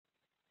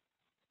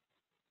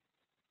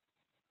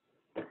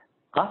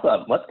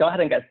Awesome. Let's go ahead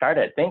and get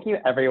started. Thank you,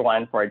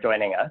 everyone, for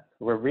joining us.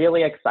 We're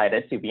really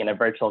excited to be in a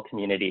virtual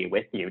community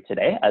with you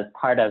today as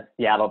part of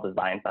Seattle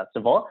Design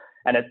Festival.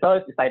 And it's so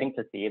exciting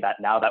to see that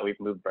now that we've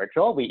moved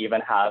virtual, we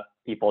even have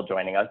people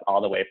joining us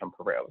all the way from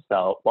Peru.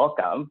 So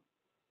welcome.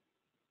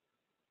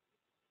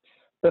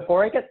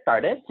 Before we get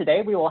started,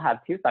 today we will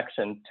have two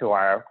sections to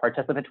our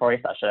participatory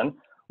session.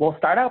 We'll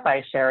start out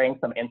by sharing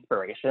some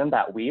inspiration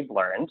that we've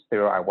learned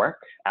through our work,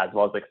 as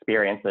well as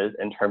experiences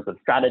in terms of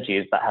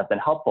strategies that have been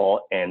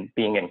helpful in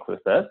being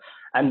inclusive.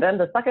 And then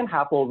the second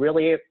half will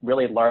really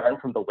learn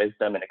from the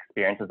wisdom and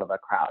experiences of the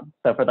crowd.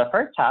 So for the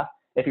first half,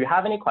 if you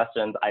have any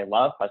questions, I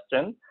love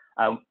questions.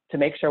 To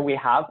make sure we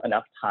have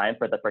enough time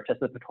for the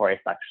participatory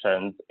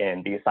sections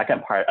in the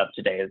second part of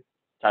today's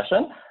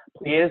session,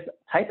 please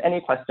type any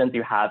questions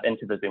you have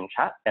into the Zoom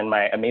chat, and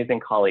my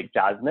amazing colleague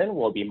Jasmine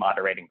will be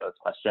moderating those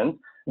questions.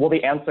 We'll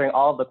be answering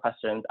all of the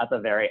questions at the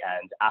very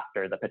end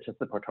after the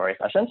participatory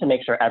session to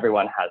make sure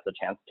everyone has the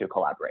chance to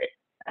collaborate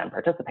and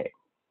participate.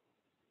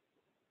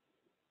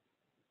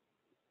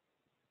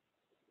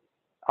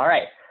 All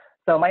right,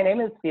 so my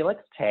name is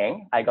Felix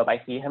Chang. I go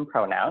by he, him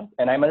pronouns,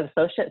 and I'm an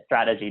associate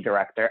strategy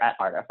director at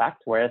Artefact.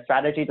 We're a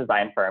strategy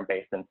design firm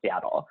based in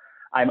Seattle.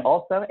 I'm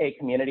also a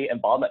community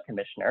involvement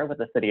commissioner with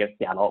the city of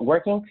Seattle,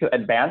 working to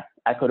advance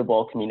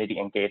equitable community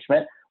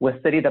engagement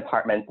with city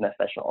departments and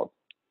officials.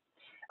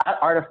 At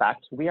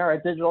Artefact, we are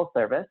a digital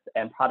service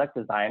and product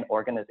design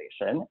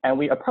organization, and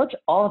we approach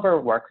all of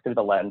our work through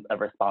the lens of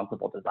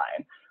responsible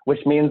design, which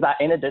means that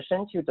in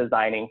addition to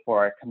designing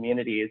for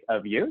communities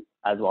of youth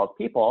as well as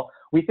people,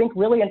 we think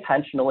really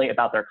intentionally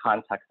about their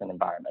context and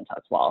environment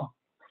as well.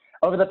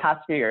 Over the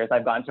past few years,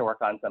 I've gotten to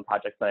work on some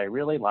projects that I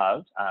really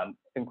loved,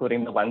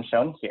 including the one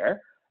shown here.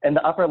 In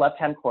the upper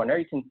left-hand corner,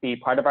 you can see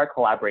part of our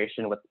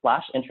collaboration with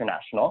Splash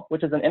International,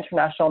 which is an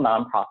international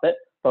nonprofit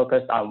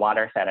focused on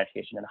water,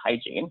 sanitation, and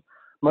hygiene.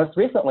 Most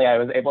recently, I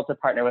was able to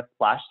partner with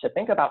Splash to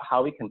think about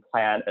how we can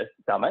plan a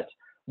summit,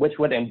 which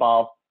would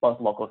involve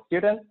both local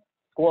students,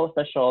 school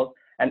officials,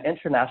 and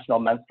international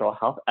menstrual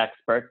health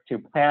experts to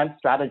plan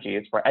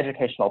strategies for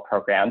educational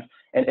programs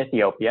in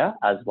Ethiopia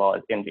as well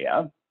as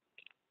India.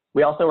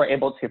 We also were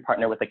able to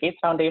partner with the Gates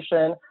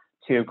Foundation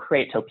to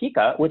create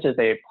Topeka, which is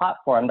a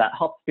platform that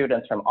helps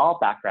students from all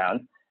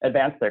backgrounds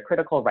advance their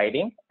critical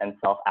writing and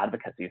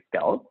self-advocacy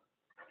skills.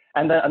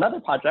 And then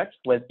another project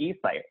was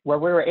eSight, where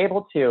we were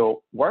able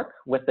to work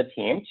with the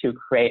team to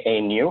create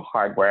a new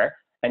hardware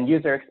and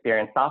user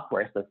experience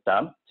software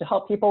system to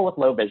help people with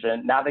low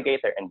vision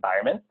navigate their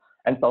environments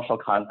and social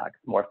context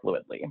more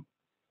fluidly.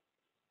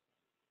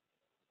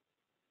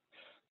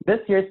 This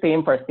year's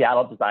theme for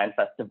Seattle Design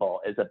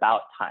Festival is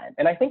about time,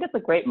 and I think it's a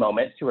great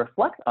moment to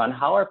reflect on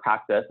how our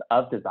practice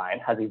of design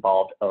has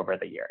evolved over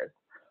the years.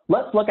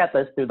 Let's look at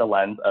this through the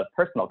lens of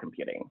personal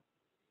computing.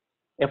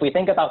 If we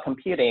think about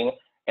computing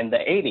in the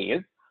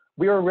 80s,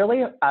 we were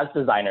really, as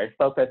designers,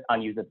 focused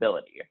on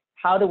usability.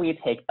 How do we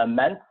take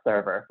immense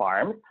server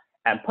farms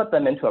and put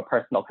them into a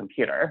personal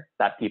computer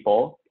that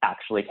people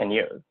actually can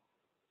use?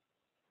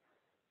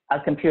 As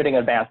computing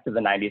advanced to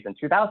the 90s and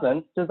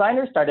 2000s,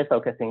 designers started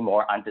focusing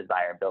more on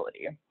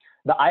desirability.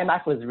 The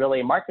iMac was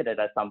really marketed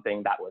as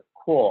something that was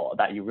cool,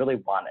 that you really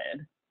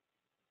wanted.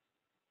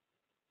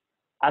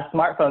 As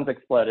smartphones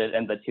exploded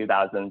in the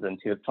 2000s and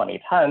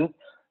 2010s,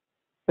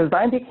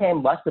 design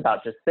became less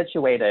about just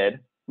situated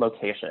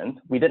locations.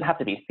 We didn't have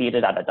to be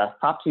seated at a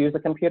desktop to use a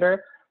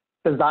computer.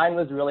 Design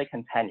was really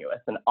continuous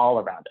and all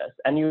around us.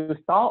 And you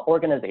saw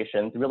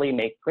organizations really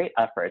make great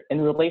efforts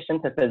in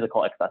relation to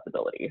physical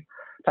accessibility.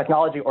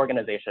 Technology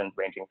organizations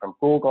ranging from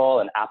Google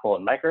and Apple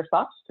and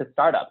Microsoft to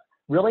startups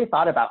really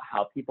thought about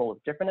how people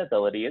with different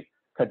abilities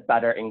could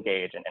better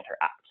engage and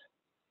interact.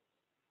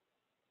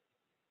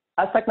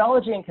 As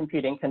technology and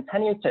computing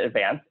continues to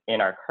advance in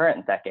our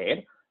current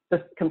decade,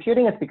 this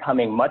computing is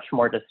becoming much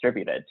more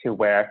distributed to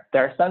where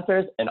there are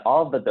sensors in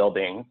all of the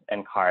buildings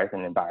and cars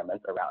and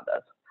environments around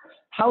us.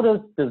 How does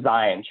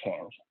design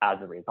change as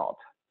a result?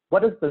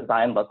 What does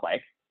design look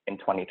like in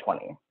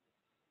 2020?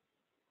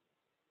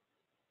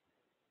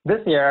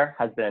 This year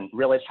has been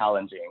really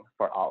challenging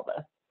for all of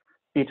us.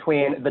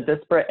 Between the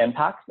disparate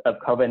impacts of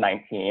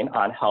COVID-19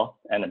 on health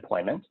and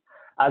employment,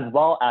 as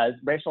well as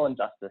racial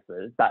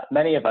injustices that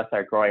many of us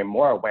are growing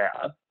more aware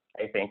of,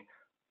 I think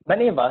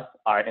many of us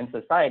in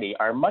society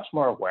are much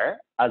more aware,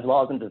 as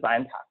well as in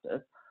design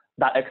practice,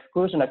 that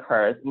exclusion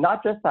occurs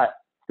not just at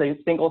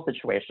single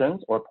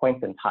situations or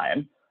points in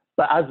time,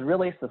 but as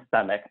really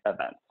systemic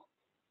events.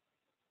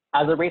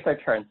 As a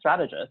researcher and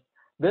strategist,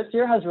 this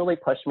year has really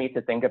pushed me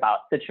to think about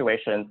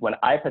situations when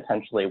I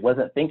potentially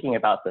wasn't thinking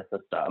about the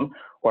system,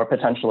 or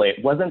potentially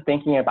wasn't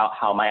thinking about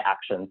how my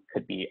actions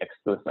could be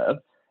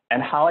exclusive,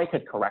 and how I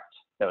could correct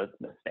those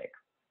mistakes.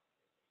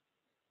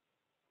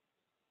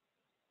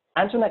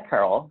 Antoinette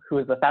Carroll, who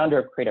is the founder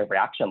of Creative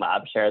Reaction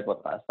Lab, shares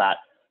with us that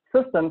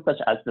systems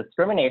such as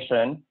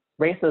discrimination,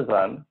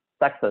 racism,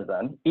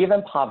 sexism,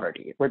 even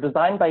poverty were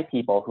designed by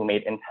people who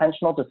made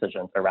intentional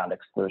decisions around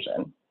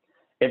exclusion.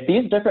 If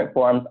these different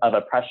forms of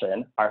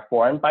oppression are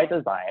formed by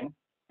design,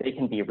 they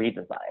can be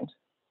redesigned.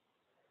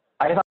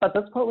 I thought that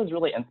this quote was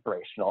really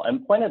inspirational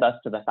and pointed us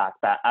to the fact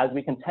that as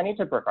we continue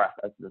to progress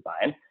as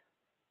design,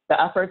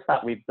 the efforts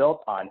that we've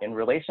built on in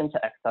relation to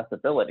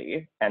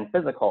accessibility and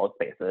physical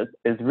spaces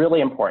is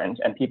really important,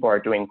 and people are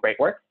doing great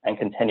work and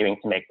continuing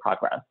to make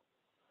progress.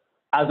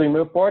 As we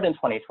move forward in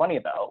 2020,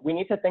 though, we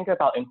need to think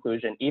about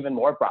inclusion even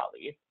more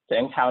broadly to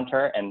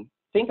encounter and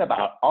think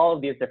about all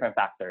of these different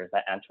factors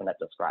that Antoinette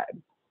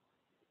described.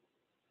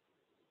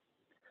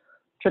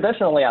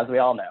 Traditionally, as we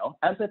all know,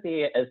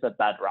 empathy is the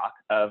bedrock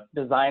of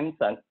design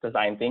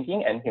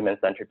thinking and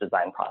human-centered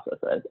design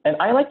processes. And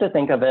I like to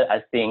think of it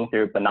as seeing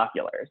through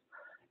binoculars.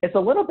 It's a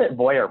little bit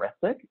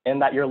voyeuristic in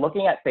that you're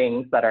looking at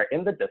things that are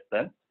in the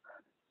distance.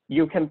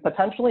 You can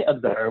potentially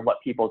observe what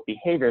people's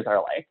behaviors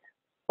are like,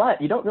 but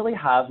you don't really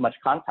have much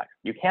context.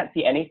 You can't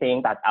see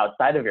anything that's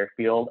outside of your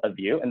field of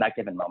view in that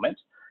given moment.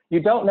 You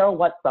don't know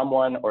what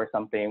someone or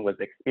something was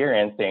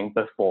experiencing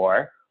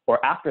before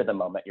or after the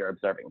moment you're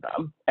observing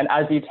them. And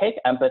as you take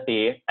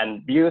empathy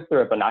and view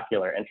through a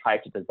binocular and try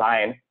to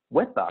design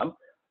with them,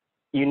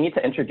 you need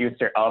to introduce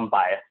your own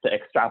bias to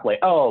extrapolate,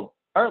 oh,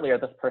 earlier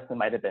this person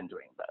might have been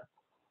doing this.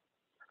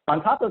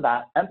 On top of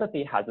that,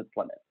 empathy has its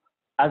limits.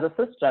 As a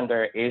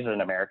cisgender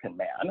Asian American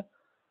man,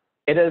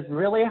 it is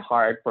really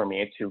hard for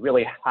me to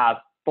really have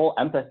full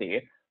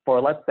empathy for,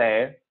 let's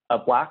say, a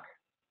Black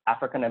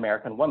African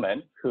American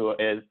woman who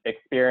is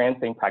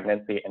experiencing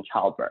pregnancy and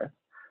childbirth.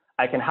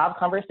 I can have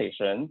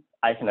conversations,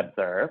 I can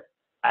observe,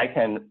 I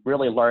can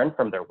really learn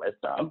from their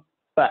wisdom,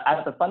 but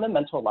at the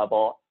fundamental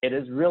level, it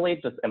is really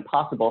just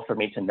impossible for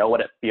me to know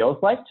what it feels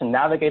like to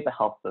navigate the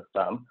health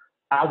system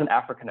as an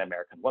African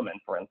American woman,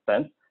 for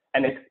instance,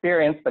 and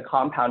experience the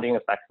compounding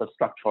effects of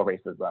structural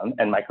racism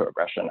and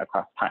microaggression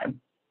across time.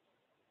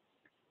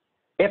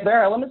 If there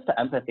are elements to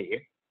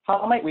empathy,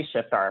 how might we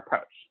shift our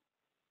approach?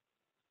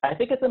 I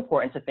think it's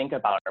important to think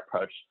about our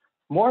approach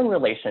more in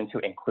relation to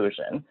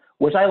inclusion,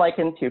 which I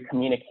liken to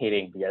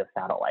communicating via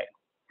satellite.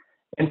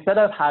 Instead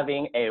of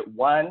having a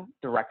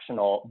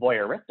one-directional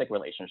voyeuristic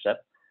relationship,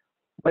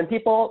 when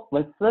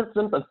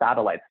systems of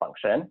satellites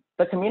function,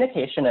 the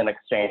communication and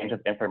exchange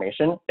of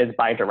information is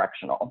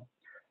bidirectional.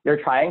 You're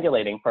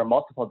triangulating for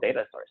multiple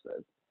data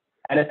sources.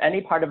 And if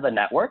any part of the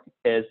network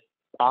is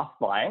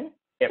offline,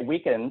 it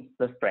weakens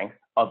the strength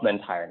of the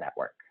entire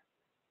network.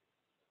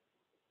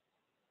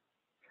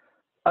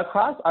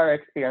 Across our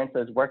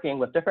experiences working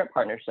with different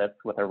partnerships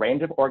with a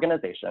range of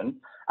organizations,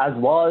 as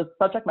well as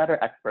subject matter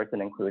experts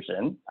in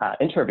inclusion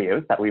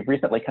interviews that we've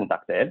recently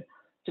conducted,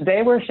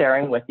 today we're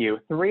sharing with you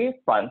 3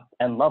 fronts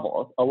and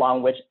levels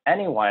along which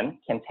anyone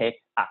can take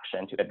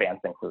action to advance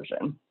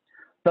inclusion.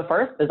 The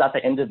first is at the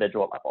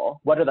individual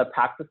level. What are the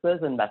practices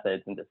and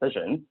methods and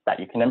decisions that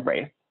you can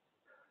embrace?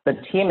 The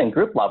team and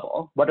group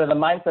level, what are the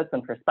mindsets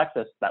and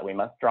perspectives that we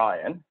must draw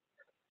in?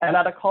 And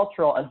at a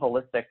cultural and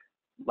holistic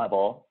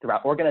level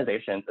throughout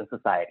organizations and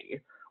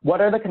society,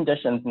 what are the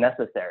conditions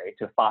necessary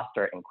to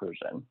foster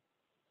inclusion?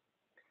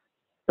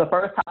 The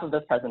first half of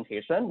this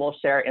presentation will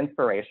share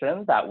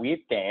inspiration that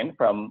we've gained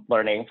from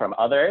learning from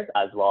others,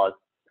 as well as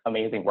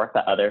amazing work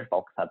that other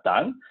folks have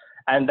done.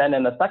 And then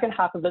in the second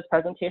half of this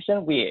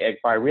presentation, we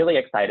are really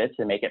excited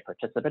to make it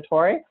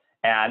participatory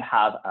and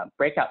have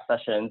breakout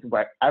sessions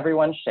where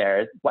everyone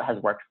shares what has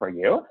worked for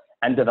you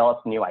and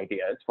develops new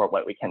ideas for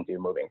what we can do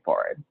moving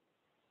forward.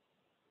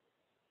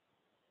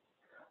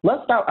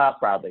 Let's start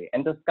out broadly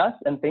and discuss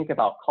and think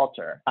about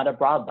culture at a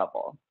broad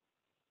level.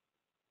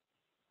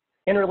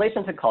 In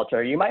relation to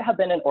culture, you might have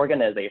been in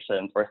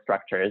organizations or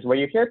structures where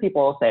you hear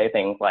people say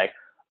things like,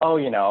 oh,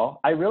 you know,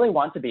 I really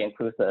want to be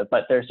inclusive,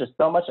 but there's just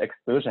so much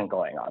exclusion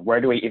going on.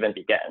 Where do we even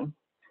begin?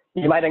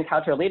 You might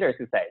encounter leaders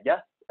who say,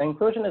 yes,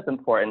 inclusion is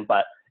important,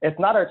 but it's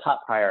not our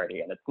top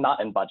priority and it's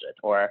not in budget,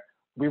 or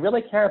we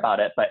really care about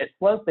it, but it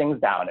slows things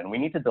down and we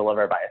need to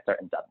deliver by a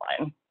certain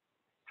deadline.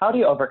 How do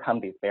you overcome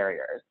these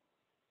barriers?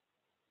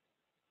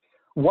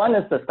 One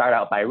is to start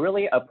out by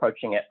really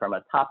approaching it from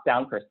a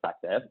top-down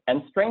perspective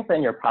and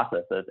strengthen your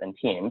processes and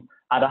teams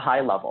at a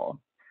high level.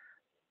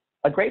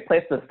 A great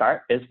place to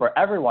start is for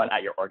everyone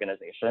at your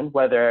organization,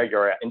 whether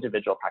you're an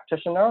individual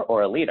practitioner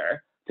or a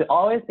leader, to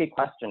always be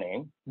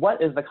questioning, what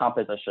is the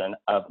composition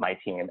of my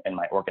team and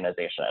my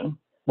organization?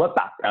 What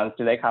backgrounds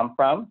do they come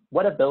from?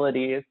 What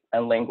abilities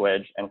and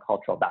language and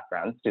cultural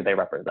backgrounds do they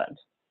represent?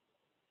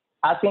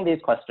 Asking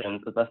these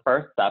questions is the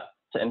first step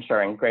to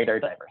ensuring greater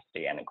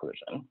diversity and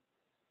inclusion.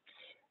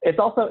 It's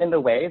also in the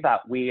way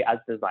that we as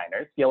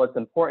designers feel it's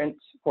important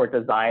for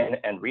design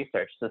and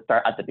research to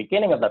start at the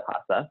beginning of the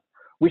process.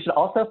 We should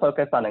also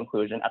focus on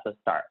inclusion at the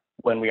start,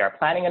 when we are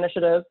planning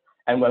initiatives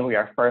and when we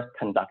are first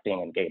conducting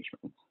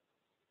engagements.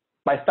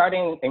 By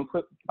starting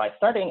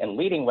and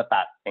leading with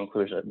that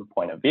inclusion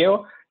point of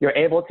view, you're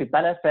able to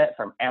benefit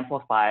from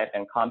amplified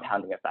and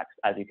compounding effects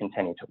as you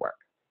continue to work.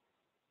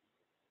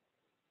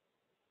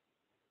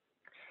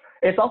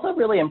 It's also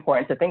really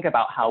important to think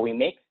about how we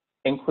make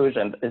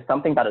inclusion is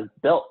something that is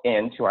built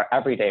into our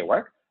everyday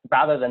work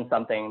rather than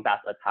something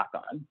that's a tack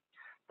on.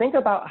 Think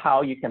about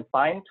how you can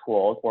find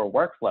tools or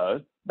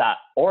workflows that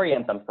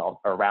orient themselves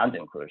around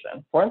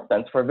inclusion. For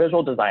instance, for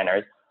visual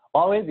designers,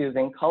 always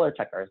using color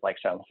checkers like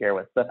shown here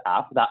with this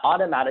app that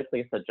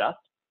automatically suggest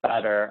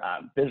better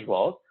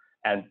visuals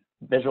and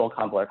visual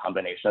color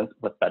combinations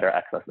with better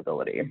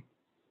accessibility.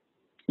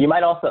 You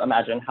might also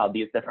imagine how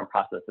these different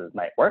processes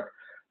might work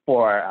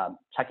for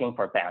checking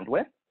for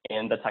bandwidth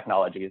in the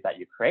technologies that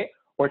you create,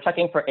 or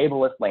checking for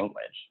ableist language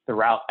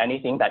throughout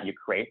anything that you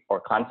create or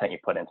content you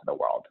put into the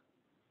world.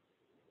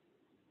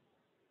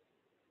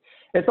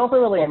 It's also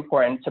really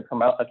important to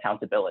promote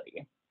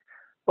accountability.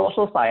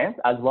 Social science,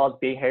 as well as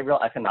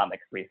behavioral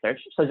economics research,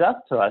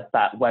 suggests to us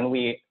that when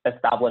we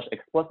establish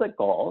explicit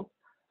goals,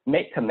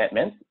 make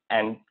commitments,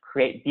 and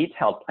create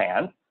detailed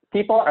plans,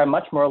 people are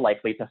much more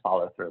likely to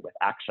follow through with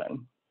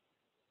action.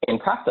 In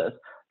practice,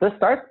 this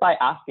starts by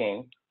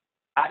asking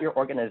at your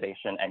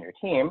organization and your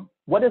team,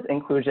 what does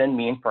inclusion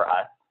mean for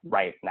us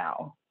right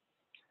now?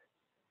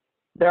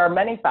 There are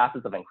many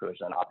facets of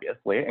inclusion,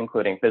 obviously,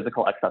 including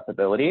physical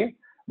accessibility,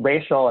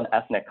 racial and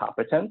ethnic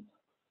competence,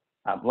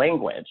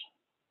 language.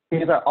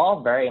 These are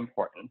all very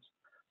important.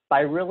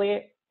 By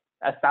really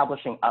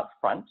establishing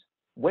upfront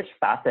which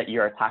facet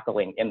you're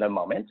tackling in the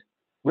moment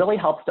really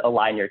helps to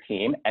align your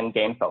team and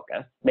gain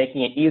focus,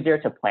 making it easier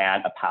to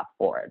plan a path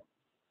forward.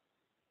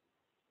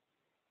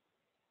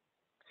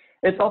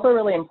 It's also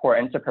really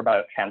important to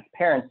promote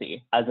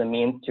transparency as a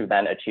means to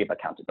then achieve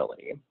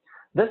accountability.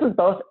 This is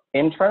both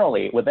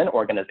internally within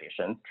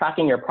organizations,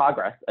 tracking your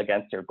progress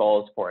against your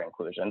goals for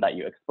inclusion that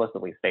you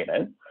explicitly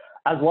stated,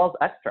 as well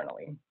as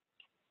externally.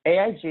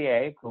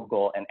 AIGA,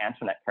 Google, and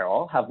Antoinette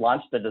Carroll have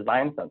launched the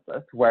design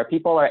census where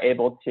people are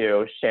able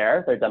to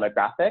share their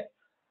demographic,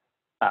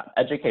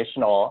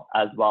 educational,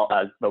 as well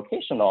as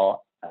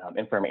vocational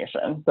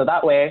information. So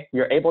that way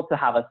you're able to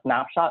have a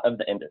snapshot of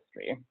the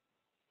industry.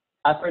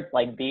 Efforts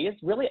like these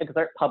really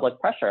exert public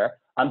pressure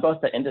on both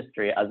the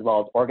industry as well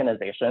as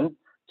organizations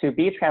to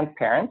be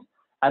transparent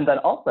and then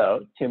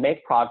also to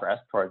make progress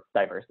towards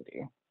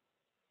diversity.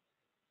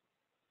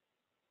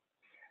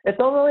 It's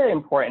also really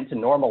important to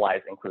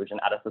normalize inclusion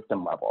at a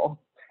system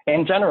level.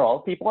 In general,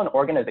 people and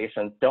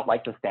organizations don't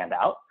like to stand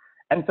out.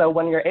 And so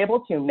when you're able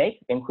to make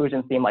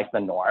inclusion seem like the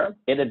norm,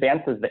 it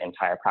advances the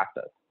entire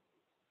practice.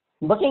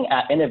 Looking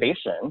at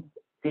innovation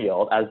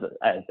field as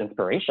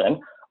inspiration,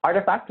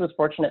 Artefact was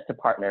fortunate to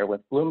partner with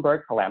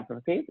Bloomberg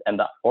Philanthropies and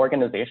the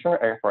Organization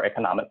for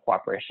Economic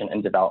Cooperation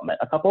and Development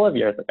a couple of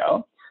years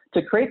ago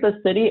to create the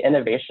City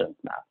Innovations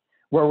Map,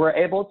 where we're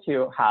able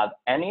to have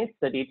any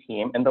city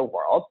team in the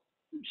world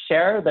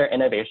share their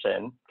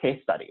innovation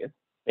case studies.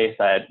 They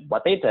said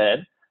what they did,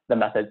 the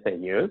methods they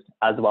used,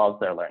 as well as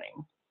their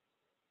learning.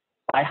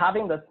 By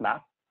having this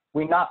map,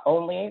 we not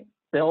only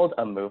build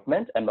a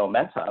movement and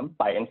momentum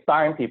by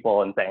inspiring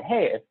people and saying,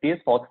 hey, if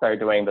these folks are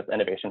doing this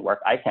innovation work,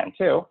 I can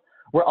too.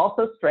 We're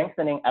also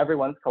strengthening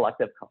everyone's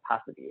collective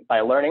capacity by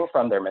learning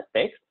from their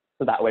mistakes,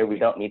 so that way we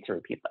don't need to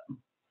repeat them.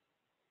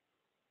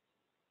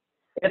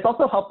 It's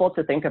also helpful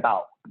to think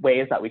about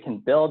ways that we can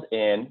build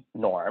in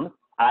norms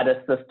at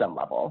a system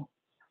level.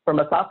 From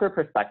a software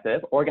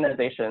perspective,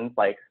 organizations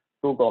like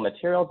Google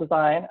Material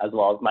Design, as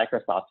well as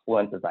Microsoft's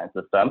Fluent Design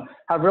System,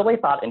 have really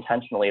thought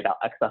intentionally about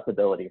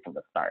accessibility from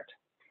the start.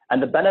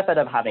 And the benefit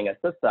of having a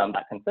system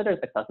that considers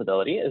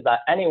accessibility is that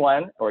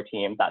anyone or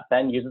team that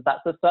then uses that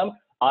system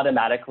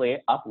automatically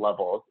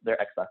up-levels their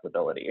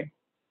accessibility.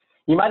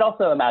 You might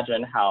also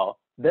imagine how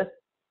this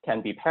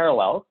can be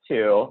parallel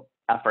to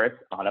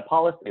efforts on a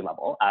policy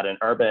level at an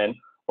urban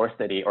or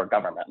city or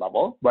government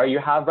level, where you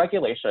have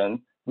regulations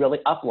really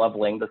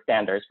up-leveling the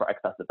standards for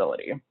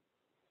accessibility.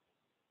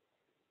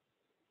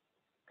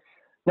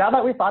 Now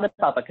that we've thought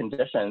about the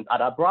conditions at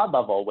a broad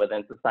level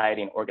within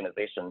society and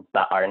organizations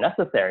that are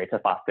necessary to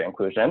foster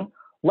inclusion,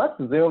 let's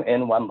zoom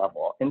in one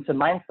level into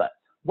mindset.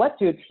 What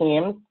do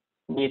teams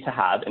need to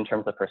have in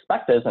terms of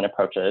perspectives and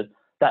approaches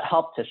that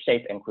help to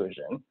shape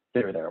inclusion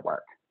through their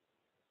work?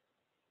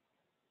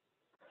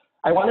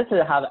 I wanted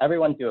to have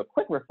everyone do a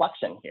quick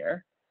reflection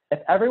here. If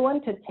everyone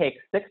could take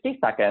 60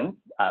 seconds,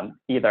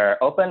 either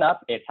open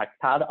up a text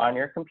pad on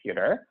your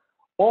computer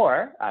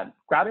or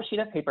grab a sheet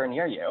of paper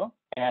near you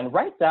and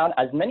write down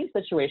as many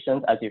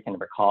situations as you can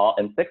recall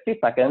in 60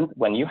 seconds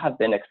when you have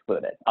been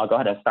excluded. I'll go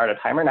ahead and start a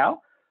timer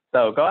now.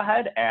 So go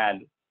ahead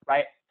and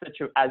write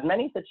as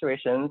many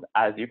situations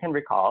as you can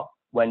recall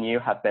when you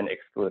have been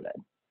excluded.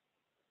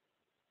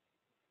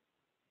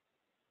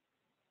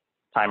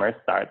 Timer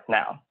starts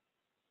now.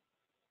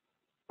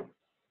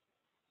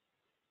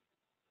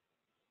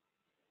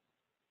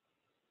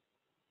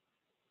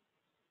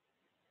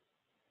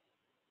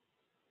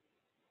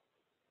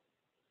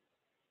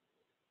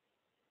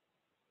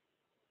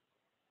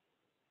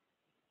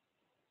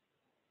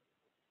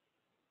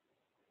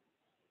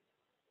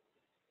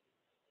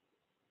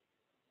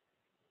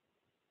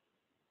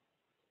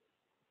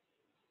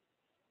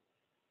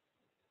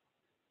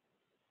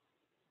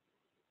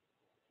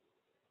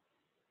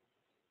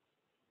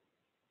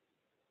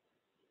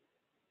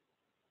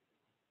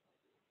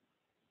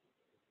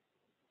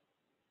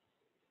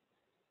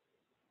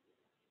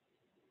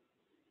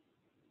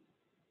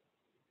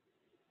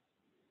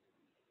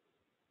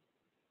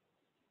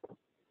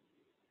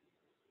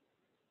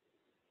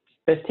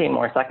 Fifteen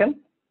more seconds.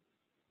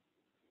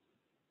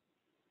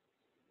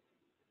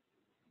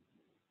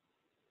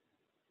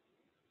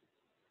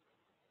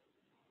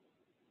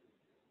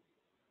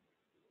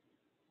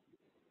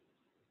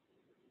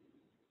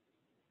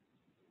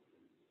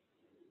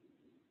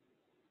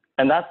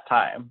 And that's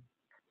time.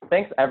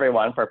 Thanks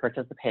everyone for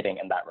participating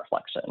in that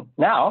reflection.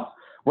 Now,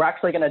 we're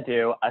actually gonna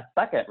do a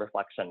second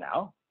reflection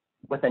now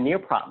with a new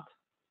prompt.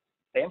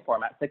 Same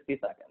format, 60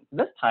 seconds.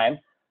 This time,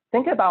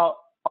 think about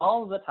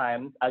all of the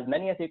times, as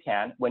many as you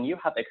can, when you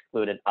have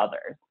excluded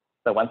others.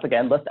 So once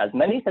again, list as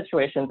many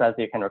situations as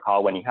you can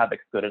recall when you have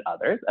excluded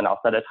others, and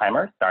I'll set a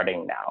timer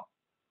starting now.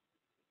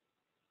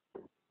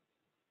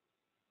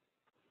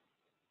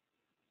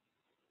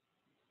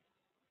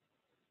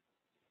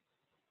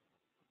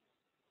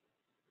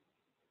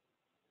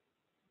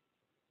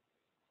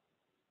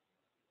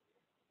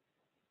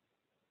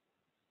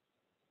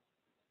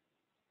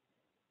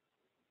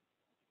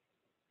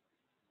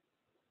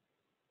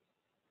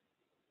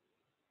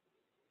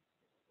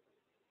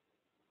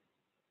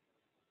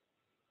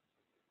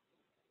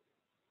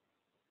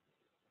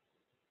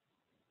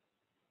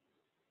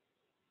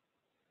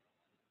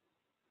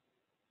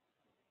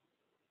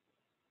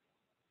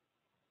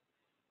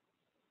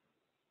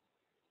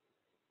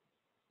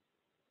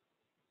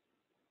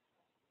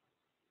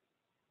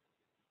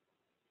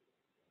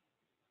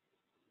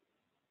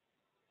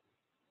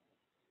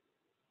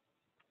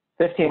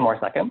 Fifteen more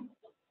seconds.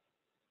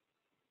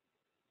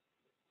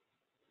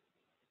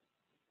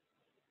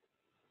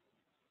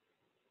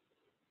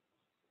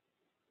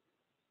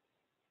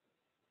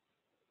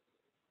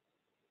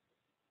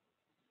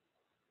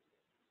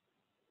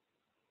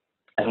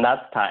 And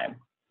that's time.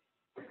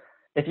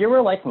 If you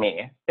were like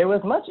me, it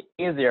was much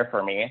easier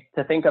for me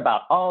to think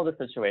about all the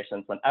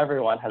situations when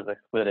everyone has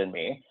excluded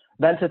me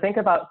than to think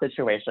about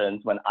situations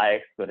when I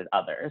excluded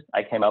others.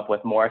 I came up with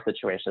more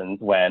situations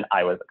when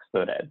I was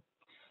excluded.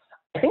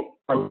 I think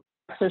our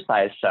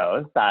exercise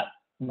shows that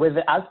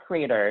as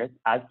creators,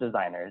 as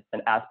designers,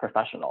 and as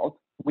professionals,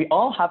 we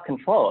all have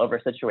control over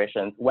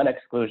situations when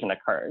exclusion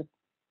occurs,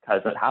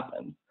 because it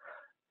happens.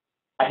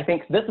 I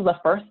think this is the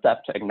first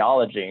step to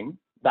acknowledging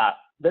that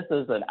this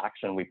is an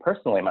action we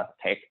personally must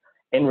take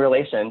in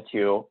relation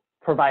to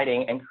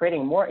providing and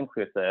creating more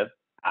inclusive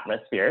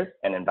atmospheres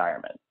and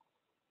environments.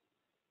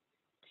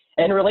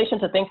 In relation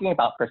to thinking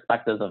about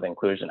perspectives of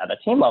inclusion at a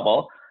team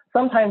level,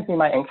 sometimes we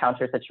might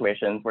encounter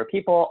situations where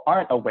people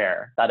aren't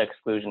aware that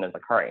exclusion is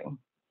occurring.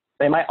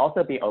 They might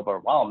also be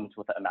overwhelmed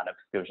with the amount of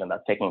exclusion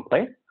that's taking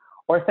place,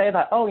 or say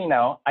that, oh,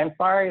 I'm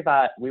sorry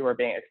that we were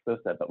being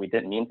exclusive, but we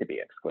didn't mean to be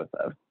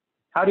exclusive.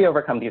 How do you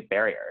overcome these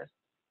barriers?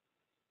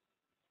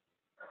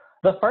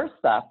 The first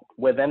step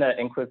within an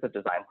inclusive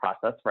design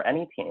process for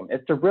any team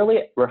is to really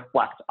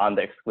reflect on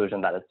the exclusion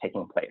that is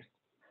taking place.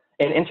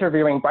 In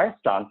interviewing Bryce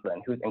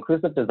Johnson, who's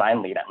inclusive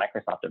design lead at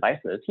Microsoft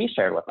Devices, he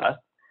shared with us,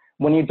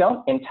 when you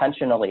don't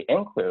intentionally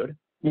include,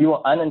 you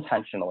will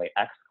unintentionally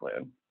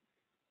exclude.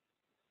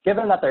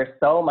 Given that there's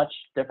so much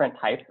different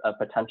types of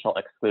potential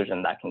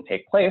exclusion that can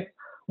take place,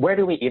 where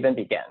do we even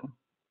begin?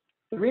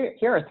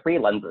 Here are three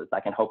lenses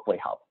that can hopefully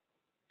help.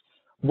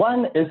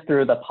 One is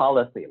through the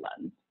policy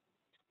lens.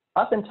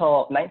 Up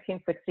until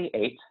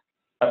 1968,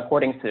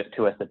 according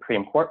to a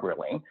Supreme Court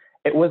ruling,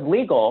 it was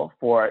legal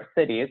for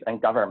cities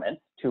and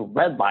governments to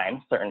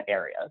redline certain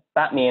areas.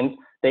 That means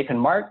they can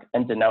mark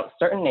and denote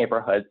certain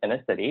neighborhoods in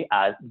a city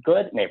as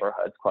good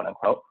neighborhoods, quote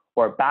unquote,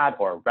 or bad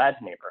or red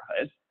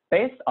neighborhoods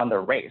based on the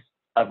race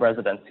of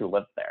residents who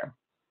live there.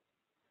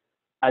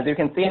 As you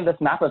can see in this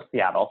map of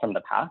Seattle from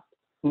the past,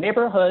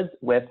 neighborhoods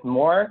with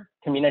more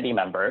community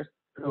members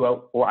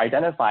who were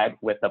identified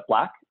with the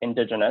Black,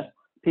 Indigenous,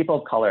 people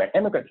of color, and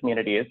immigrant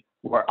communities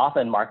were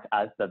often marked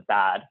as the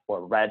bad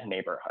or red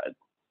neighborhoods.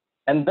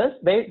 And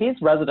these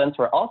residents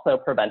were also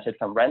prevented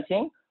from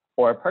renting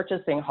or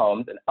purchasing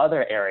homes in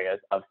other areas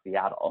of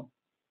Seattle.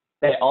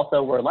 They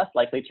also were less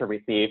likely to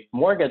receive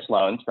mortgage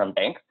loans from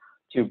banks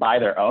to buy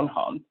their own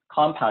homes,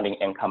 compounding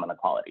income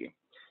inequality.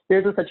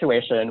 Here's a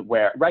situation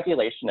where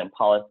regulation and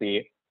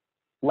policy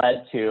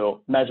led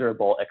to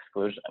measurable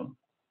exclusion.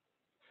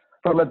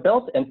 From a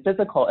built and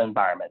physical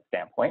environment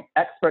standpoint,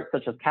 experts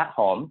such as Kat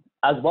Holmes,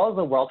 as well as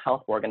the World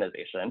Health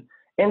Organization,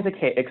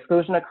 indicate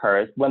exclusion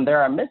occurs when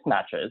there are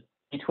mismatches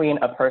between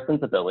a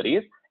person's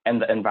abilities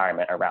and the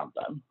environment around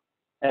them.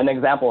 An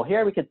example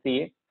here we could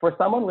see, for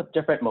someone with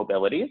different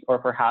mobilities or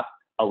perhaps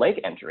a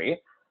leg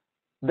injury,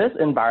 this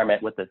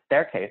environment with the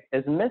staircase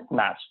is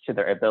mismatched to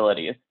their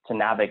abilities to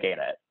navigate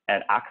it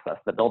and access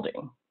the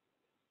building.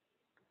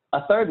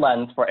 A third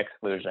lens for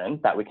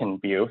exclusion that we can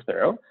view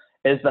through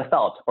is the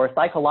felt or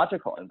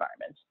psychological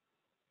environment.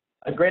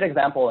 A great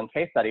example and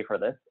case study for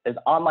this is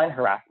online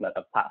harassment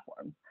of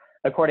platforms.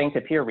 According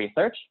to peer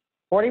research,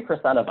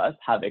 40% of us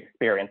have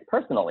experienced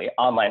personally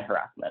online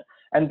harassment,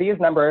 and these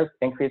numbers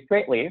increase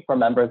greatly for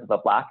members of the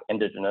Black,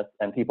 Indigenous,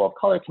 and people of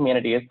color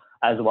communities,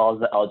 as well as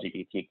the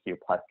LGBTQ+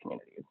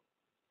 communities.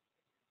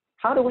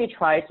 How do we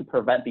try to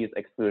prevent these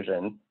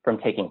exclusions from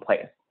taking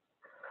place?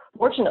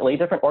 Fortunately,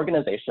 different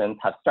organizations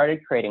have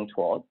started creating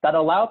tools that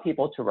allow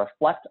people to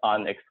reflect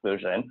on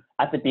exclusion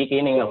at the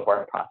beginning of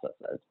work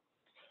processes.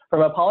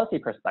 From a policy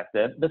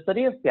perspective, the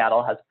City of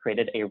Seattle has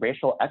created a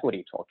racial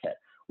equity toolkit,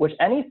 which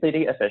any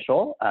city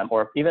official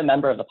or even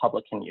member of the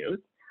public can use.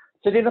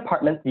 City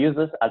departments use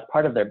this as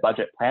part of their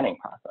budget planning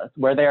process,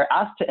 where they are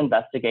asked to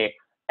investigate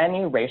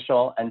any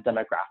racial and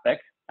demographic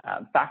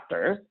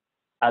factors,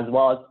 as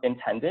well as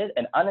intended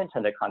and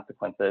unintended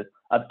consequences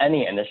of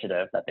any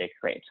initiative that they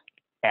create,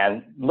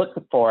 and look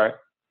for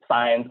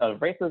signs of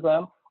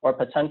racism or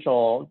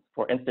potential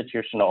for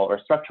institutional or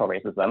structural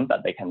racism that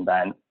they can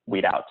then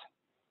weed out.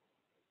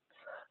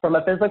 From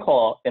a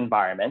physical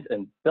environment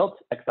and built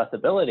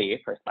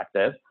accessibility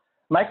perspective,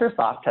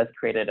 Microsoft has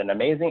created an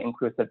amazing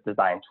inclusive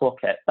design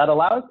toolkit that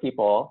allows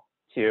people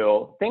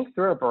to think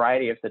through a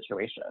variety of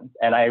situations.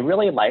 And I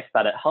really like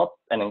that it helps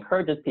and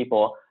encourages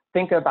people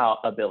think about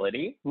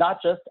ability,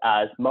 not just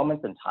as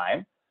moments in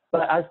time,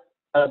 but as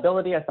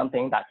ability as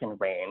something that can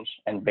range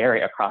and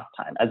vary across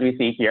time. As we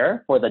see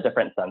here for the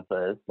different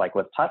senses, like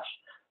with touch,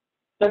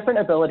 different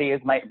abilities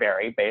might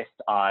vary based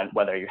on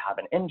whether you have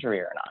an injury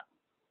or not.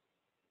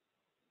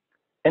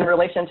 In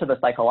relation to the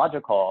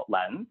psychological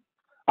lens,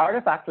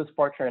 Artefact was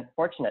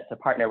fortunate to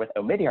partner with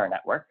Omidyar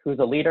Network, who's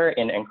a leader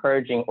in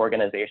encouraging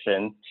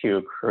organizations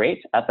to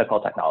create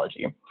ethical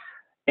technology.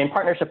 In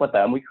partnership with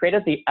them, we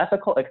created the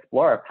Ethical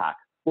Explorer Pack,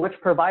 which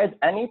provides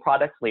any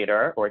product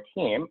leader or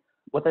team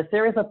with a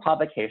series of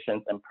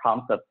provocations and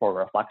prompts for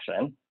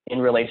reflection in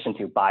relation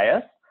to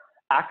bias,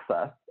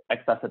 access,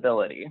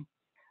 accessibility,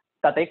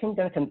 that they can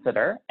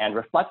consider and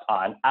reflect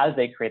on as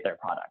they create their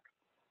product.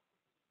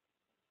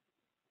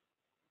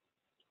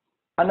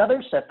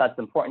 Another shift that's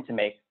important to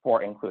make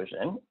for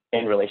inclusion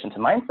in relation to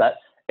mindset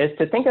is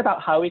to think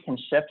about how we can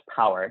shift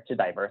power to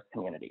diverse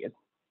communities.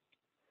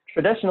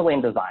 Traditionally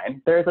in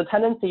design, there is a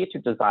tendency to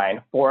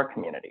design for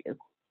communities.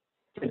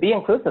 To be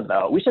inclusive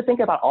though, we should think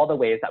about all the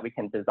ways that we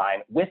can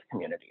design with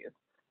communities.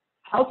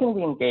 How can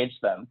we engage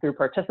them through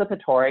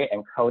participatory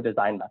and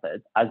co-design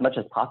methods as much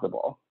as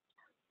possible?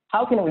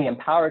 How can we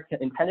empower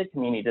intended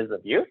communities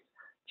of use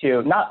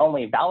to not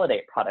only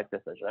validate product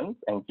decisions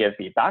and give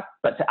feedback,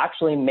 but to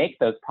actually make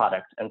those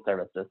product and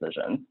service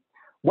decisions?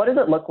 What does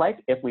it look like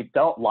if we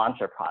don't launch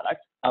a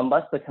product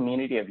unless the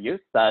community of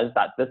use says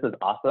that this is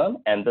awesome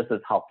and this is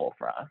helpful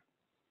for us?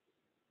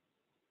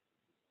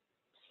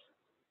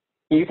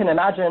 You can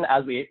imagine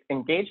as we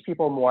engage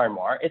people more and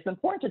more, it's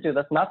important to do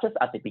this not just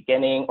at the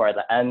beginning or at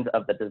the end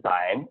of the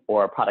design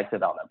or product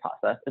development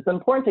process. It's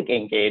important to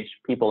engage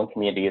people and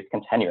communities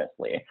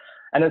continuously.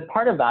 And as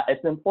part of that,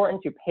 it's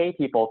important to pay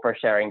people for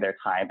sharing their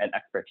time and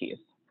expertise.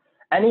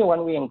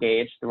 Anyone we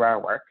engage through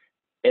our work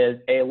is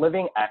a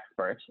living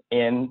expert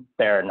in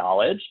their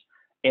knowledge,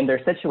 in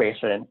their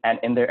situation, and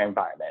in their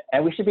environment.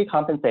 And we should be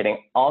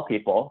compensating all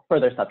people for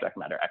their subject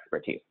matter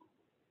expertise.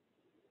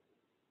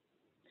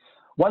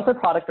 Once a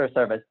product or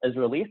service is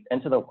released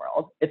into the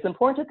world, it's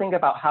important to think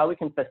about how we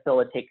can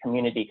facilitate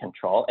community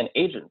control and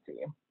agency.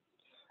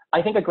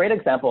 I think a great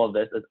example of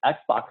this is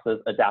Xbox's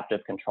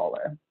adaptive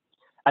controller.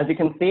 As you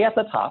can see at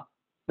the top,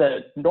 the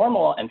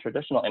normal and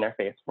traditional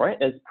interface for it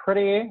is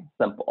pretty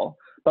simple.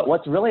 But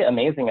what's really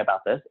amazing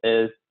about this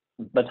is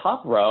the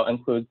top row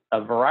includes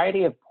a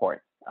variety of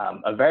ports,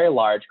 a very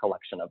large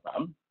collection of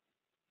them.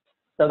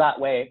 So that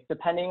way,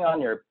 depending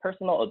on your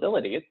personal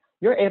abilities,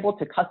 you're able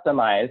to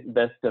customize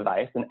this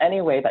device in any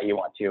way that you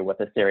want to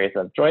with a series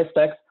of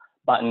joysticks,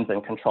 buttons,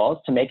 and controls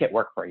to make it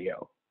work for you.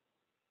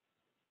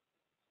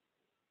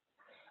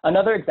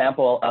 Another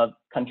example of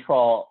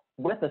control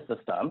with a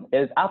system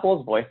is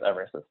Apple's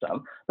voice-over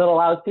system that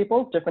allows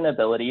people's different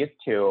abilities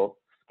to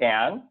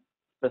scan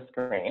the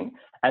screen,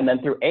 and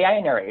then through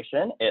AI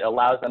narration, it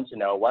allows them to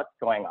know what's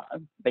going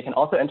on. They can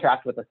also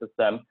interact with the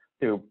system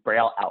through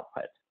Braille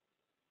output.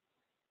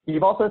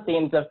 You've also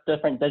seen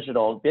different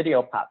digital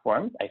video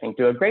platforms, I think,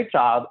 do a great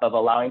job of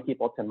allowing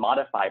people to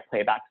modify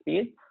playback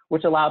speeds,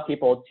 which allow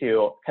people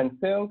to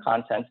consume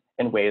content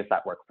in ways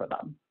that work for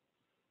them.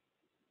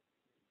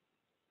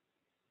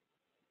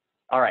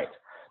 All right,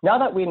 now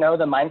that we know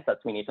the mindsets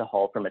we need to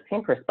hold from a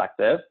team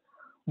perspective,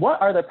 what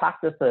are the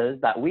practices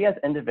that we as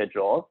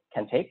individuals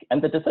can take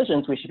and the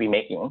decisions we should be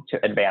making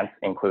to advance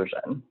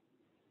inclusion?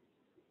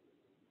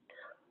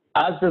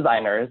 As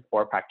designers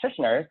or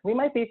practitioners, we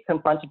might be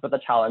confronted with the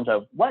challenge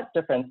of what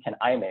difference can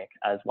I make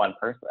as one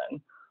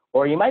person?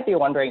 Or you might be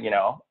wondering,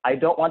 I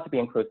don't want to be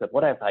inclusive.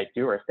 What if I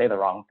do or say the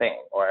wrong thing?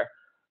 Or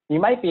you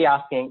might be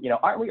asking,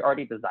 aren't we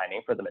already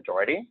designing for the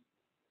majority?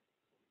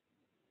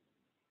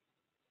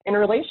 In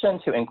relation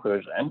to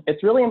inclusion,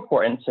 it's really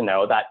important to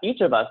know that each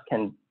of us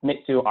can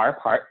do our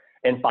part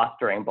in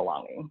fostering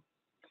belonging.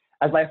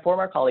 As my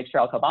former colleague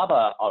Cheryl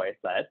Kababa always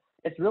said,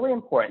 it's really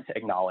important to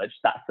acknowledge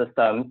that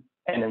systems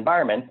and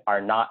environments are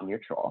not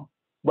neutral.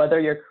 Whether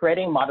you're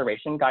creating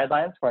moderation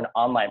guidelines for an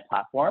online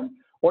platform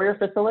or you're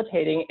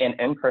facilitating an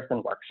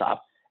in-person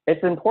workshop,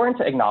 it's important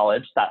to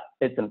acknowledge that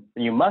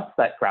you must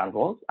set ground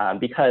rules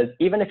because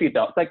even if you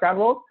don't set ground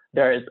rules,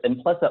 there is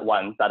implicit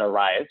ones that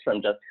arise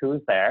from just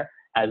who's there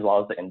as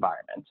well as the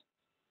environment.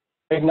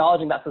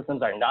 Acknowledging that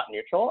systems are not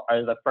neutral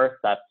are the first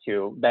step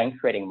to then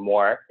creating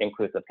more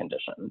inclusive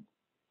conditions.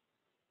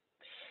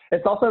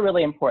 It's also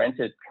really important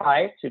to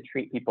try to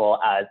treat people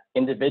as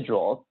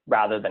individuals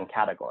rather than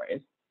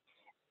categories.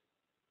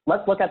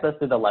 Let's look at this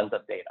through the lens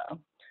of data.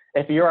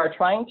 If you are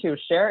trying to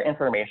share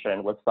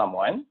information with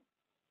someone,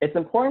 it's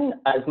important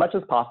as much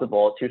as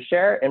possible to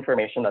share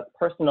information that's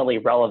personally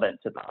relevant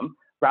to them,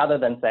 rather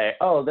than say,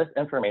 oh, this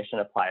information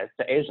applies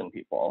to Asian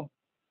people.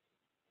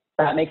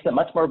 That makes it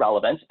much more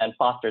relevant and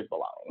fosters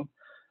belonging.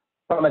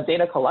 From a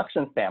data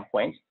collection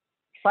standpoint,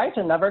 try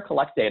to never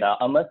collect data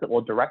unless it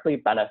will directly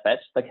benefit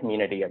the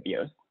community of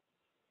use.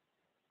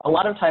 A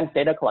lot of times,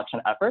 data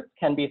collection efforts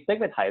can be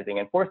stigmatizing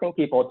and forcing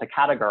people to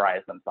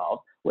categorize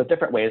themselves with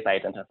different ways to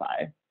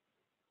identify.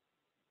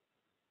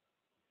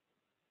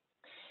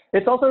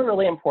 It's also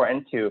really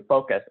important to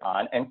focus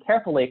on and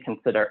carefully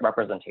consider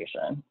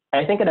representation.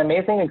 I think an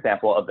amazing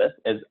example of this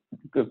is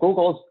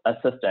Google's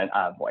assistant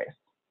voice.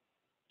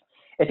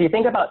 If you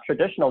think about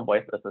traditional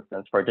voice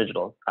assistants for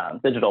digital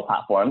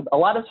platforms, a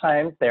lot of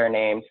times they're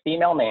named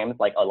female names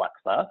like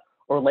Alexa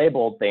or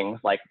labeled things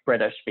like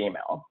British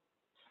female.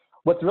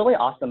 What's really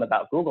awesome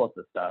about Google's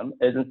system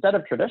is instead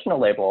of traditional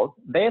labels,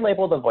 they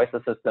label the voice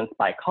assistants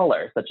by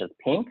colors such as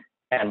pink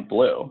and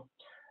blue.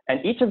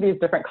 And each of these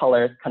different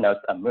colors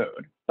connotes a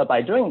mood. But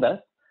by doing this,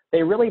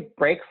 they really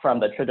break from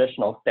the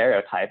traditional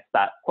stereotypes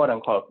that, quote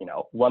unquote,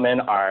 women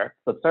are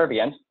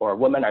subservient or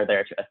women are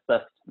there to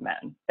assist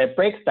men. It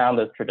breaks down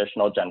those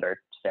traditional gender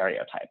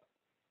stereotypes.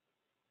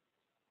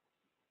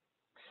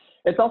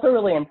 It's also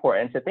really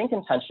important to think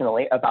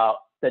intentionally about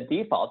the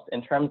defaults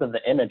in terms of the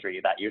imagery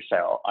that you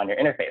show on your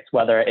interface,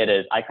 whether it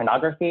is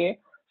iconography,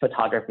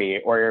 photography,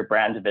 or your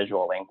brand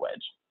visual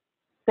language.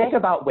 Think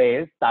about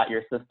ways that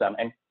your system,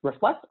 and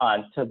reflect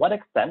on to what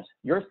extent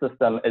your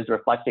system is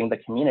reflecting the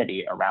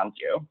community around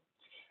you.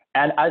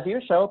 And as you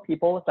show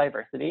people with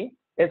diversity,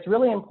 it's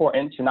really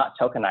important to not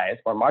tokenize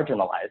or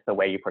marginalize the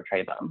way you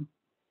portray them.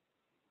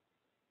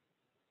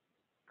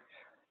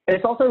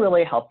 It's also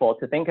really helpful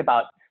to think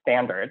about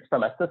standards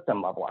from a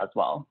system level as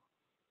well.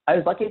 I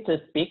was lucky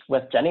to speak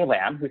with Jenny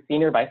Lam, who's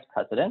Senior Vice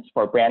President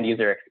for Brand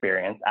User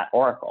Experience at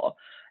Oracle.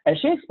 And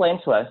she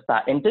explained to us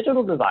that in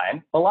digital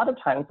design, a lot of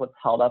times what's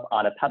held up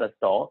on a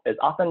pedestal is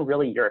often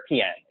really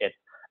European. It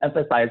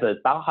emphasizes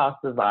Bauhaus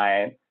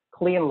design,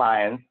 clean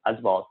lines, as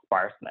well as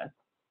sparseness.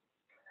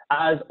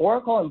 As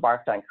Oracle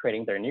embarked on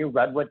creating their new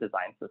Redwood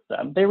design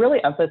system, they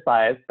really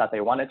emphasized that they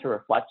wanted to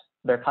reflect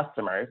their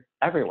customers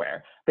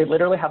everywhere. They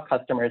literally have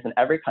customers in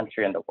every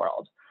country in the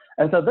world.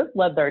 And so this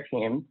led their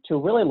team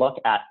to really look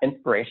at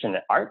inspiration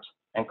in art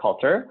and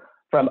culture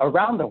from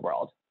around the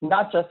world,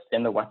 not just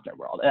in the Western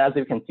world. And as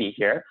you can see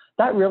here,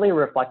 that really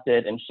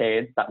reflected in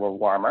shades that were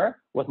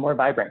warmer with more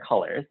vibrant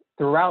colors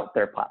throughout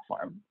their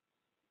platform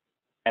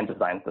and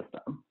design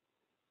system.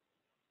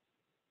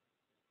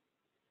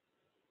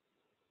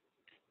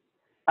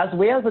 As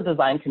we as a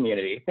design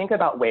community think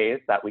about ways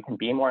that we can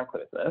be more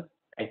inclusive,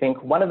 I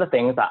think one of the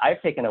things that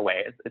I've taken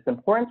away is it's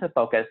important to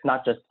focus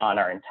not just on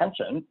our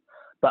intentions,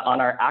 but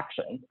on our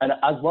actions, and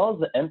as well as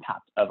the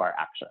impact of our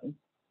actions.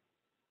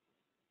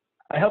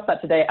 I hope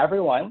that today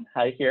everyone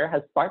here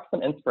has sparked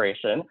some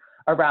inspiration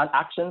around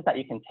actions that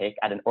you can take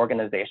at an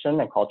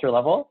organization and culture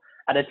level,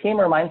 at a team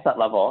or mindset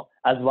level,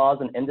 as well as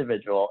an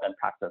individual and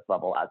practice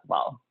level as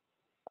well.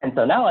 And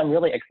so now I'm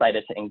really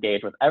excited to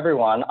engage with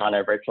everyone on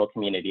our virtual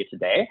community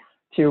today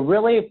to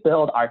really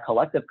build our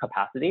collective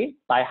capacity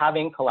by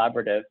having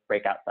collaborative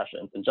breakout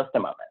sessions in just a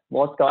moment.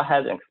 Well, let's go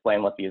ahead and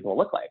explain what these will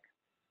look like.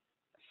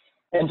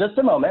 In just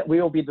a moment,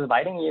 we will be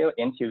dividing you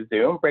into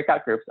Zoom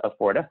breakout groups of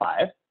 4 to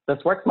 5. This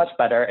works much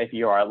better if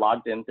you are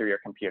logged in through your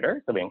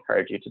computer, so we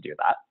encourage you to do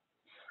that.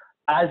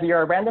 As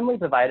you're randomly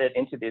divided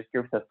into these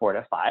groups of 4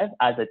 to 5,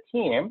 as a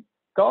team,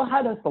 go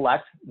ahead and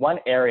select one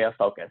area of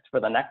focus for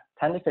the next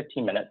 10 to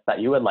 15 minutes that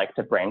you would like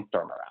to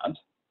brainstorm around.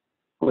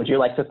 Would you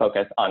like to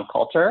focus on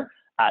culture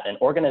at an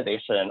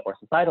organization or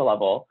societal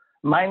level,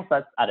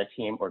 mindsets at a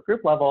team or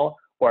group level,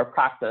 or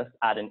practice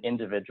at an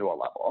individual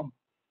level?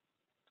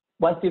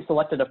 Once you've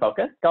selected a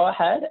focus, go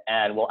ahead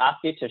and we'll ask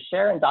you to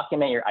share and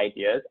document your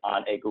ideas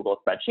on a Google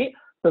spreadsheet.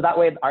 So that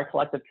way our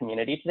collective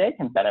community today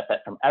can benefit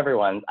from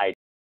everyone's ideas.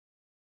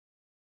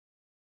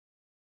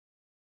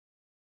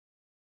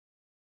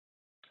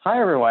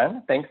 Hi,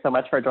 everyone. Thanks so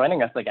much for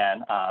joining us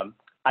again.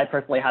 I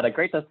personally had a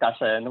great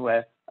discussion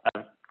with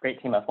a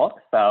great team of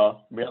folks, so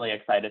really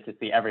excited to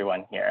see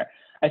everyone here.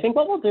 I think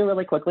what we'll do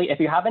really quickly, if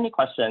you have any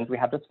questions, we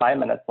have just 5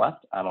 minutes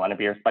left. I want to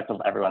be respectful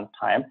of everyone's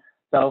time.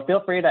 So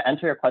feel free to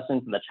enter your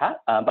questions in the chat,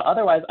 but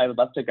otherwise I would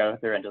love to go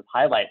through and just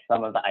highlight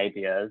some of the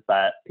ideas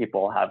that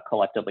people have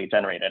collectively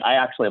generated. I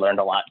actually learned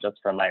a lot just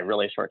from my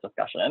really short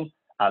discussion.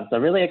 So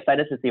really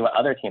excited to see what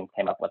other teams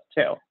came up with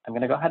too. I'm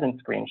gonna go ahead and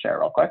screen share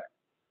real quick.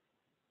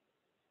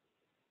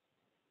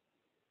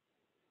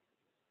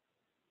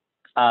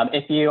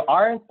 If you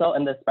are still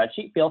in this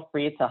spreadsheet, feel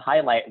free to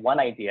highlight one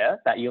idea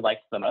that you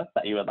liked the most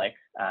that you would like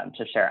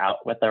to share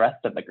out with the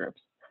rest of the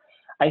groups.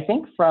 I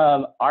think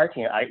from our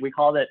team, we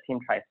called it Team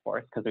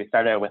Trisports because we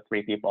started with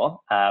 3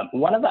 people.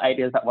 One of the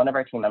ideas that one of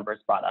our team members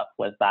brought up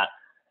was that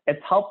it's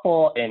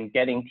helpful in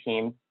getting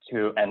teams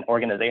and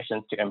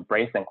organizations to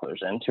embrace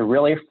inclusion, to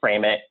really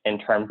frame it in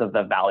terms of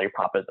the value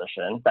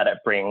proposition that it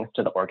brings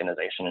to the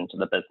organization and to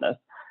the business.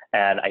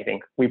 And I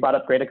think we brought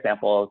up great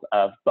examples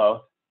of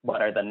both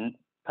what are the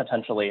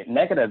potentially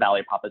negative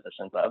value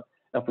propositions of,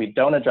 if we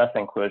don't address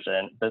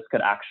inclusion, this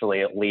could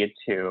actually lead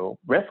to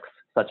risks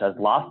such as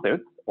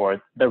lawsuits, or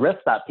the risk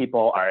that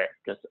people are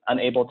just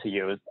unable to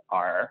use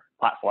our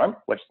platform,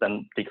 which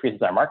then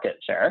decreases our market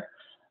share.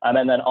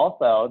 And then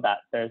also that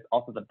there's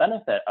also the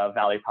benefit of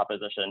value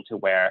proposition to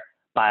where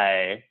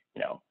by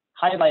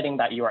highlighting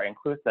that you are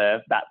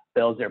inclusive, that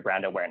builds your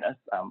brand awareness,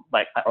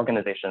 like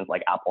organizations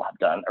like Apple have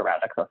done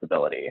around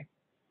accessibility.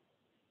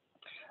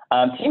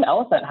 Team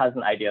Elephant has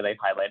an idea they've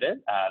highlighted.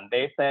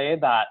 They say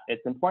that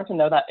it's important to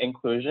know that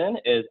inclusion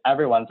is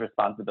everyone's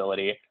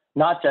responsibility,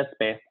 not just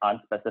based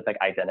on specific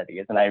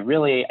identities. And I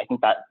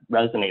think that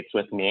resonates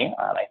with me.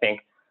 I think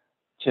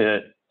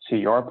to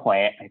your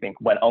point, I think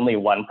when only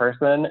one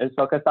person is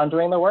focused on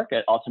doing the work,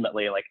 it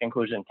ultimately,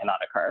 inclusion cannot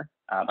occur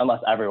unless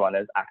everyone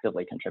is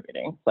actively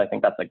contributing. So I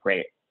think that's a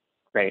great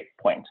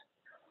point.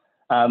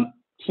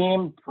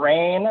 Team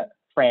Brain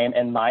Frame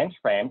and Mind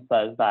Frame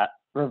says that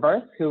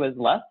reverse who is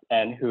less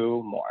and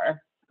who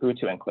more, who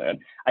to include.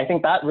 I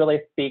think that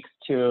really speaks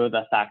to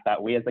the fact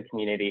that we as a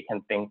community can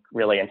think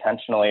really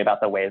intentionally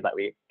about the ways that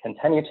we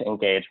continue to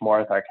engage more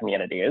with our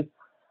communities.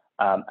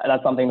 And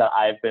that's something that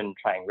I've been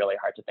trying really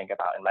hard to think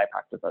about in my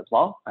practice as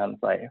well.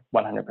 So I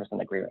 100%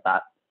 agree with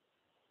that.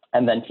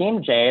 And then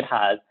Team Jade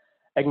has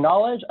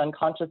acknowledge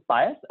unconscious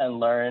bias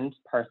and learned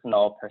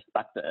personal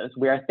perspectives.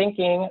 We are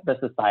thinking the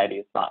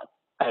society's thoughts.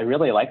 I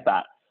really like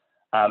that.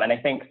 And I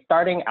think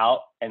starting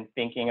out and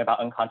thinking about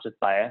unconscious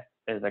bias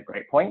is a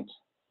great point.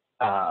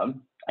 I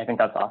think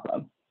that's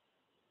awesome.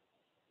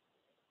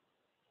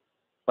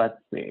 Let's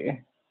see.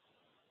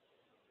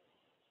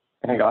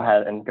 I'm gonna go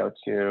ahead and go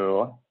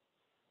to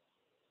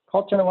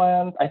culture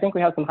ones. I think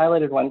we have some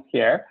highlighted ones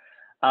here.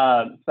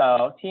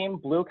 So Team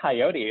Blue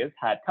Coyotes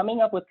had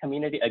coming up with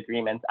community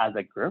agreements as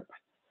a group,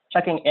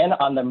 checking in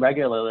on them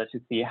regularly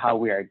to see how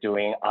we are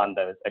doing on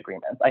those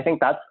agreements. I think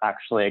that's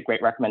actually a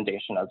great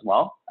recommendation as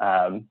well.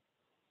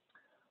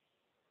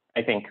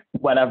 I think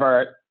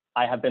whenever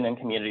I have been in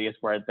communities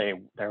where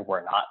there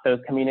were not those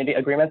community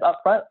agreements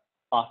up front,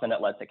 often it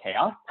led to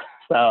chaos.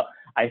 So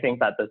I think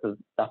that this is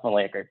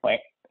definitely a great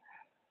point.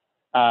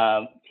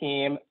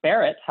 Team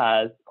Barrett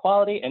has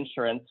quality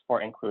insurance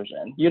for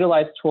inclusion.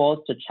 Utilize tools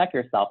to check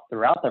yourself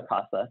throughout the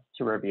process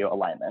to review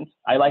alignment.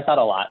 I like that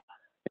a lot.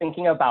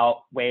 Thinking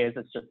about ways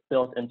it's just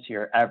built into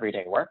your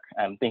everyday work,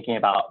 thinking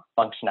about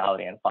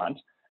functionality and font.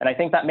 And I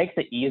think that makes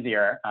it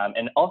easier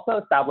and also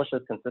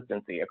establishes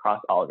consistency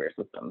across all of your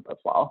systems as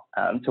well,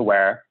 to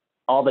where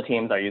all the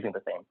teams are using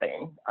the same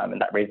thing, and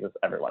that raises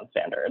everyone's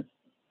standards.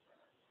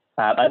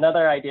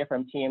 Another idea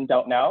from Team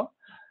Don't Know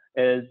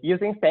is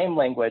using same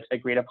language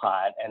agreed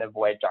upon and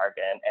avoid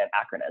jargon and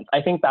acronyms.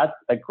 I think that's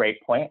a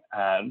great point.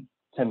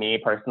 To me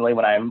personally,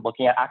 when I'm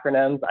looking at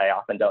acronyms, I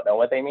often don't know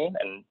what they mean,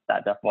 and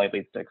that definitely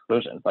leads to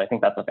exclusion. So I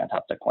think that's a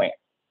fantastic point.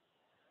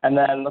 And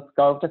then let's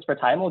go just for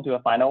time, we'll do a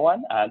final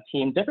one.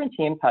 Different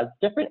teams has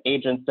different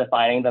agents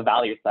defining the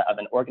value set of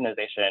an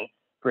organization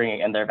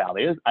bringing in their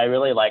values. I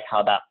really like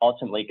how that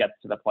ultimately gets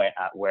to the point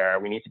at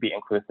where we need to be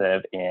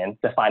inclusive in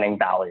defining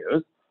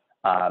values.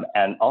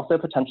 And also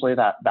potentially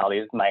that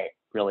values might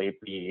really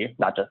be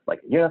not just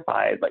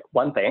unified,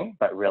 one thing,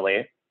 but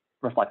really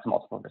reflects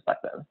multiple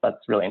perspectives. That's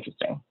really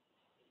interesting.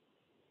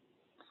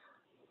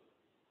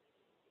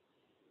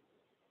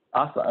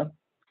 Awesome.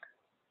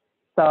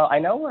 So I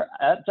know we're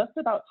at just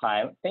about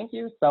time. Thank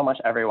you so much,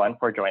 everyone,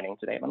 for joining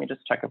today. Let me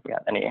just check if we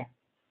have any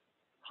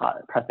hot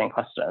pressing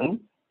questions.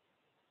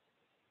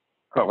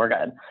 Cool, we're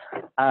good.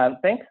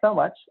 Thanks so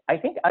much. I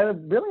think I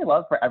would really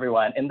love for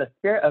everyone, in the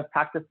spirit of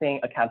practicing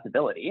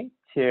accountability,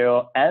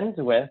 to end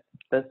with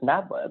this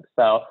Mad Lib.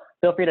 So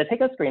feel free to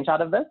take a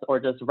screenshot of this or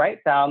just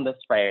write down this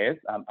phrase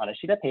on a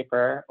sheet of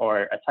paper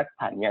or a text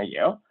pad near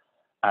you.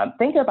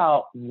 Think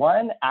about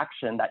one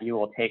action that you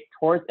will take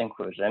towards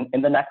inclusion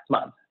in the next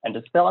month and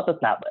just fill out this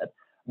Mad Lib.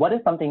 What is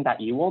something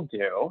that you will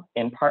do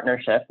in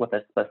partnership with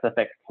a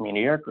specific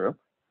community or group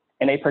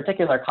in a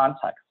particular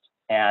context?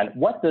 And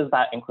what does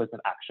that inclusive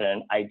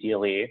action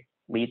ideally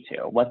lead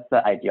to? What's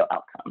the ideal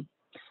outcome?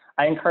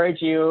 I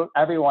encourage you,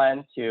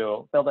 everyone,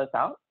 to fill this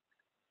out.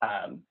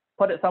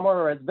 Put it somewhere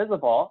where it's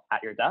visible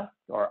at your desk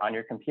or on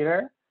your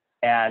computer,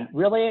 and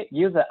really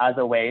use it as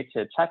a way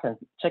to check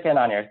in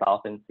on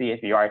yourself and see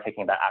if you are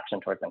taking that action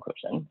towards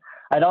inclusion.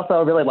 I'd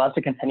also really love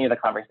to continue the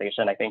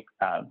conversation. I think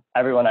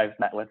everyone I've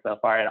met with so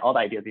far and all the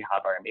ideas you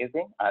have are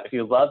amazing. If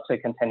you'd love to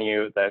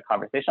continue the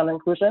conversation on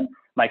inclusion,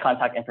 my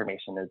contact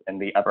information is in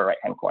the upper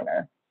right-hand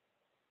corner.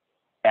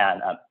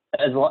 And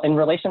as well, in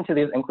relation to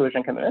these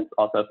inclusion commitments,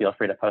 also feel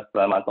free to post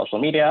them on social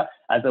media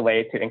as a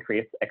way to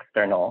increase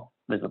external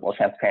visible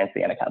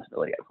transparency and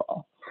accountability as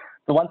well.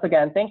 So once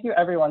again, thank you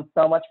everyone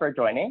so much for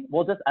joining.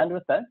 We'll just end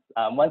with this.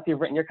 Once you've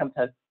written your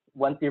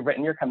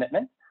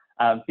commitment,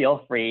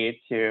 feel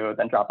free to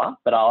then drop off,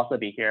 but I'll also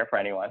be here for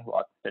anyone who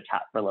wants to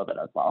chat for a little bit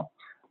as well.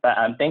 But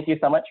thank you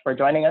so much for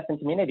joining us in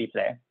community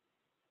today.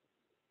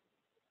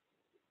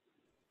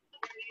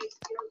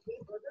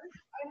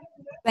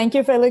 Thank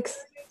you,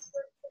 Felix.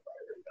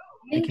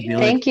 Thank you,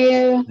 Felix. Thank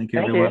you. Thank you,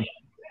 everyone.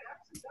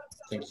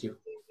 Thank you.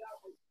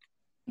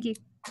 Thank you.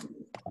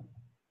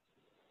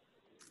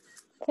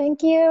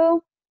 Thank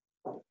you.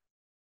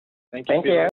 Thank you.